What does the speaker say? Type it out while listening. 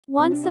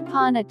Once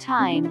upon a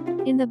time,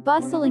 in the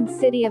bustling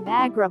city of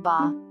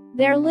Agrabah,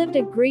 there lived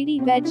a greedy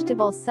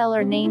vegetable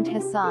seller named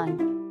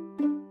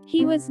Hassan.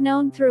 He was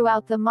known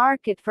throughout the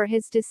market for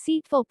his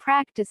deceitful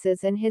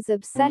practices and his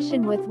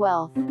obsession with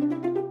wealth.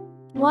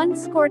 One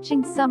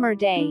scorching summer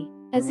day,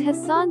 as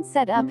Hassan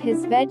set up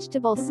his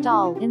vegetable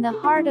stall in the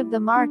heart of the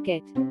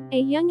market, a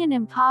young and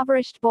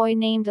impoverished boy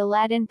named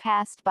Aladdin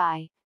passed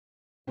by.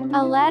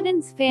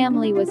 Aladdin's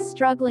family was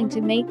struggling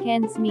to make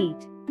ends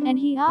meet, and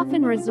he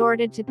often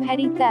resorted to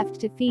petty theft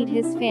to feed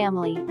his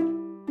family.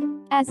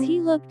 As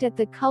he looked at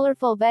the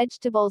colorful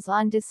vegetables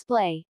on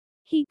display,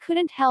 he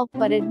couldn't help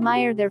but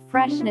admire their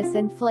freshness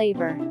and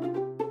flavor.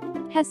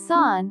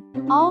 Hassan,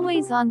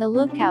 always on the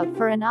lookout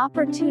for an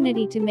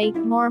opportunity to make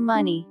more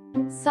money,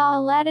 saw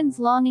Aladdin's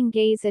longing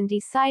gaze and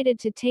decided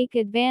to take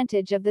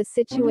advantage of the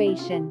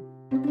situation.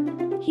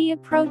 He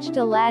approached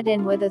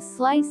Aladdin with a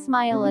sly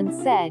smile and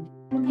said,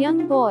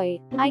 "Young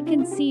boy, I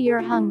can see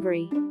you're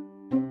hungry.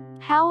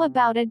 How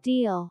about a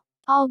deal?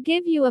 I'll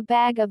give you a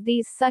bag of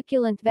these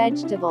succulent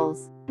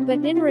vegetables,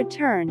 but in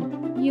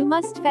return, you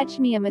must fetch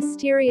me a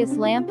mysterious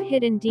lamp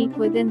hidden deep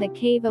within the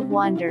Cave of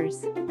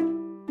Wonders.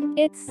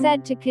 It's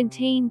said to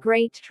contain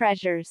great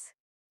treasures."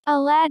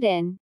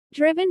 Aladdin,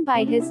 driven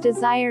by his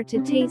desire to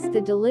taste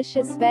the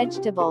delicious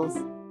vegetables,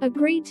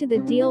 agreed to the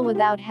deal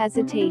without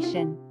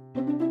hesitation.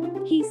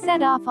 He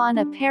set off on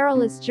a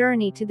perilous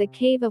journey to the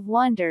Cave of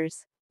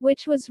Wonders,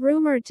 which was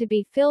rumored to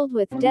be filled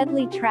with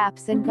deadly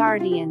traps and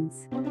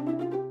guardians.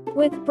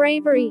 With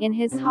bravery in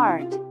his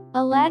heart,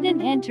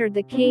 Aladdin entered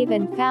the cave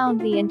and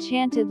found the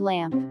enchanted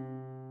lamp.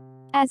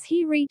 As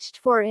he reached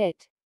for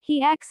it,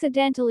 he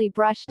accidentally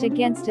brushed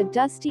against a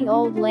dusty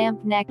old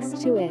lamp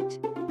next to it.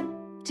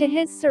 To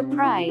his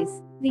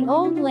surprise, the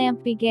old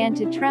lamp began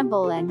to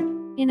tremble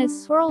and, in a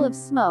swirl of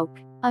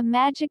smoke, a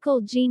magical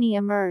genie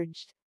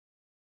emerged.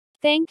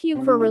 "Thank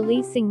you for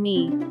releasing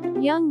me,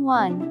 young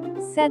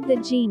one," said the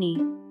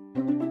genie.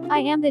 "I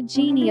am the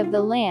genie of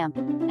the lamp,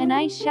 and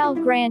I shall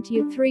grant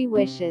you 3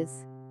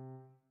 wishes."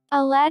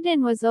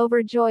 Aladdin was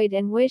overjoyed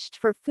and wished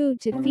for food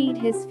to feed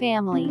his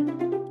family.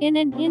 In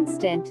an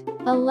instant,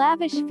 a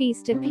lavish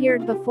feast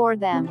appeared before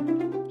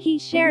them. He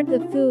shared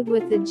the food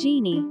with the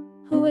genie,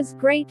 who was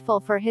grateful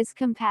for his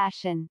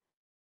compassion.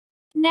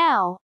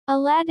 Now,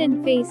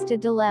 Aladdin faced a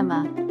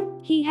dilemma.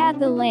 He had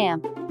the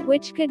lamp,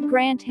 which could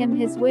grant him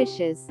his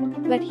wishes,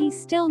 but he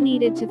still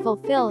needed to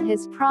fulfill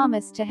his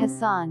promise to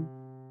Hassan.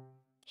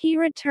 He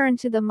returned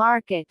to the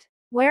market,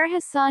 where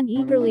Hassan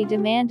eagerly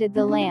demanded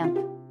the lamp.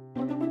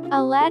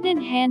 Aladdin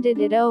handed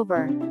it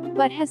over,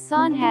 but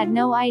Hassan had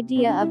no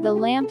idea of the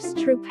lamp's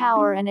true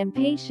power and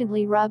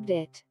impatiently rubbed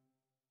it.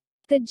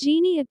 The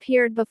genie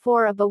appeared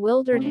before a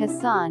bewildered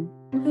Hassan,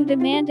 who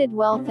demanded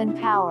wealth and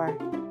power.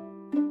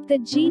 The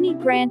genie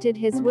granted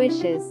his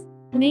wishes,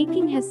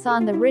 making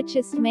Hassan the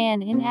richest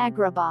man in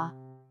Agrabah.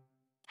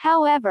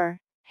 However,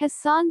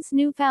 Hassan's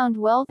newfound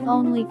wealth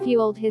only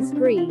fueled his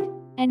greed,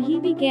 and he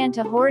began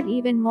to hoard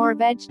even more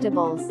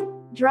vegetables,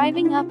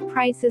 driving up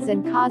prices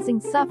and causing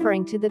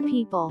suffering to the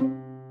people.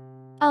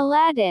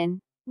 Aladdin,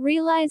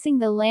 realizing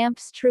the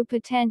lamp's true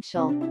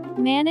potential,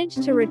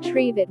 managed to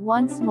retrieve it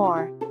once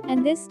more,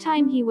 and this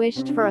time he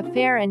wished for a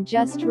fair and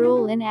just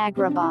rule in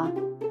Agrabah.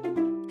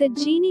 The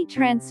genie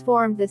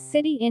transformed the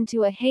city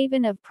into a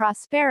haven of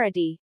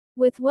prosperity,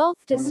 with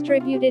wealth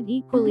distributed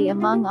equally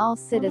among all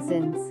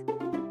citizens.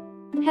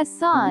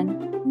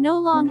 Hassan, no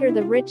longer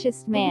the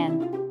richest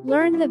man,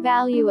 learned the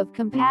value of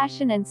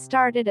compassion and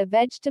started a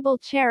vegetable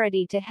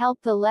charity to help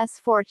the less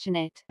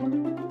fortunate.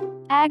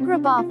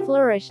 Agrabah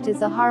flourished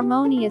as a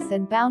harmonious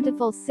and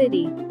bountiful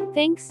city,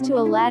 thanks to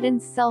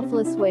Aladdin's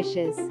selfless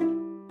wishes.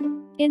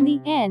 In the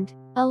end,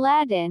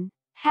 Aladdin,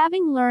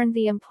 having learned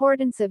the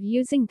importance of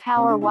using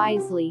power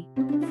wisely,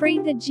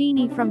 freed the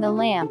genie from the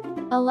lamp,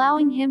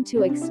 allowing him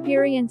to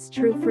experience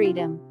true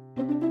freedom.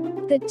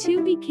 The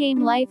two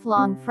became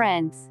lifelong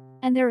friends,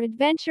 and their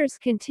adventures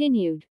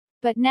continued,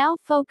 but now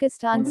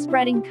focused on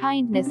spreading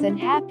kindness and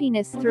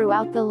happiness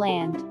throughout the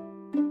land.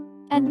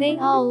 And they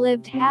all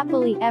lived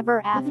happily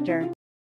ever after.